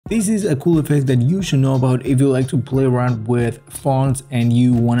This is a cool effect that you should know about if you like to play around with fonts and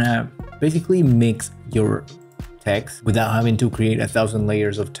you want to basically mix your text without having to create 1,000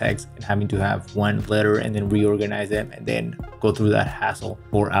 layers of text and having to have one letter and then reorganize them and then go through that hassle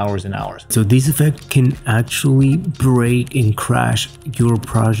for hours and hours. So this effect can actually break and crash your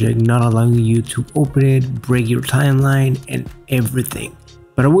project, not allowing you to open it, break your timeline and everything.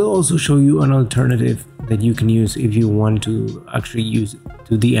 But I will also show you an alternative that you can use if you want to actually use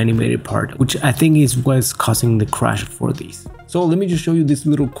to the animated part, which I think is what's causing the crash for these. So let me just show you this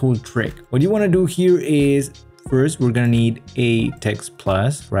little cool trick. What you want to do here is, first, we're gonna need a text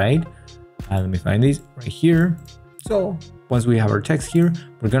plus, right? Let me find these right here. So once we have our text here,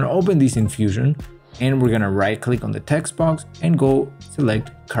 we're gonna open this in Fusion and we're gonna right click on the text box and go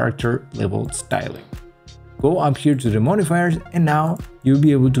select character level styling. Go up here to the modifiers and now you'll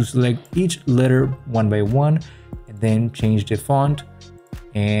be able to select each letter one by one and then change the font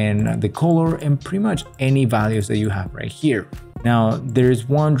and the color and pretty much any values that you have right here. Now, there's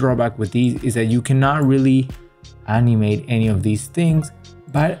one drawback with these is that you cannot really animate any of these things,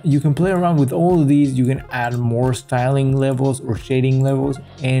 but you can play around with all of these. You can add more styling levels or shading levels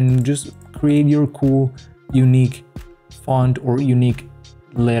and just create your cool, unique font or unique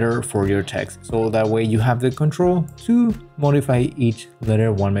letter for your text. So that way you have the control to modify each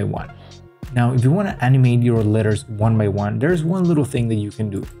letter one by one. Now, if you want to animate your letters one by one, there's one little thing that you can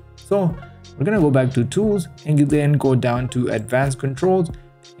do. So we're going to go back to tools and then go down to advanced controls.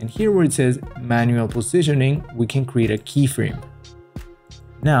 And here where it says manual positioning, we can create a keyframe.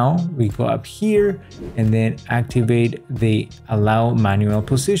 Now we go up here and then activate the allow manual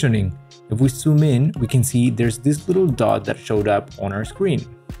positioning. If we zoom in, we can see there's this little dot that showed up on our screen.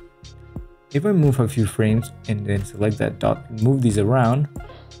 If I move a few frames and then select that dot and move these around,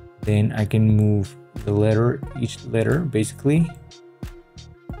 then I can move the letter, each letter basically.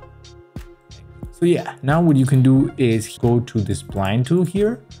 So yeah, now what you can do is go to the spline tool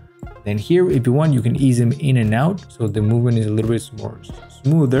here. Then here, if you want, you can ease them in and out so the movement is a little bit more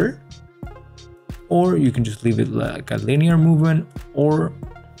smoother. Or you can just leave it like a linear movement, or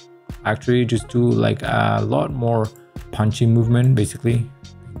actually just do like a lot more punchy movement, basically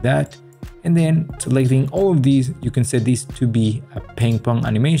like that. And then selecting all of these, you can set these to be a ping pong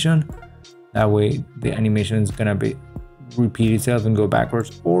animation. That way the animation is gonna be repeat itself and go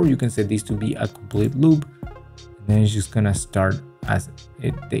backwards, or you can set these to be a complete loop and then it's just gonna start as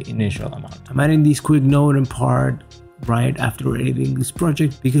the initial amount. I'm adding this quick note and part right after editing this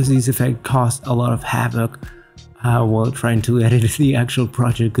project because this effect caused a lot of havoc while trying to edit the actual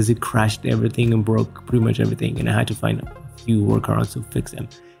project because it crashed everything and broke pretty much everything, and I had to find a few workarounds to fix them.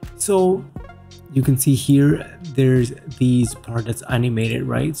 So you can see here there's these part that's animated,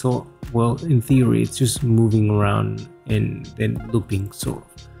 right? So well, in theory it's just moving around and then looping sort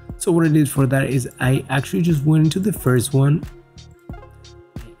of. So what I did for that is I actually just went into the first one,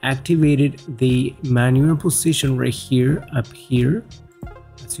 activated the manual position right here, up here.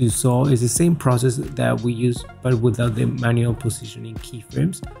 As you saw, is the same process that we use but without the manual positioning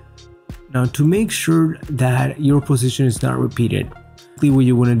keyframes. Now, to make sure that your position is not repeated, what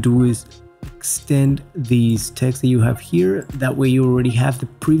you want to do is extend these text that you have here. That way you already have the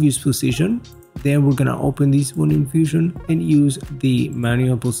previous position. Then we're gonna open this one in Fusion and use the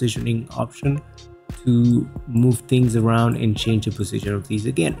manual positioning option to move things around and change the position of these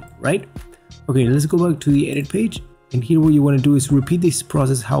again, right? Okay, let's go back to the edit page. And here what you want to do is repeat this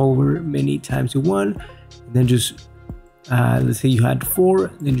process however many times you want. And then just, let's say you had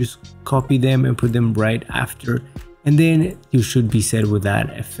 4, then just copy them and put them right after. And then you should be set with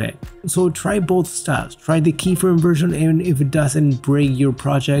that effect. So try both styles. Try the keyframe version, and if it doesn't break your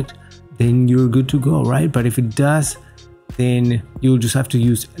project, then you're good to go, right? But if it does, then you'll just have to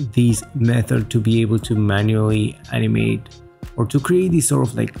use this method to be able to manually animate or to create this sort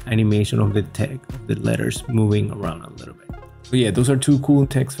of like animation of the text, of the letters moving around a little bit. So yeah, those are 2 cool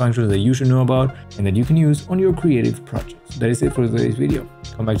text functions that you should know about and that you can use on your creative projects. That is it for today's video.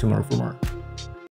 Come back tomorrow for more.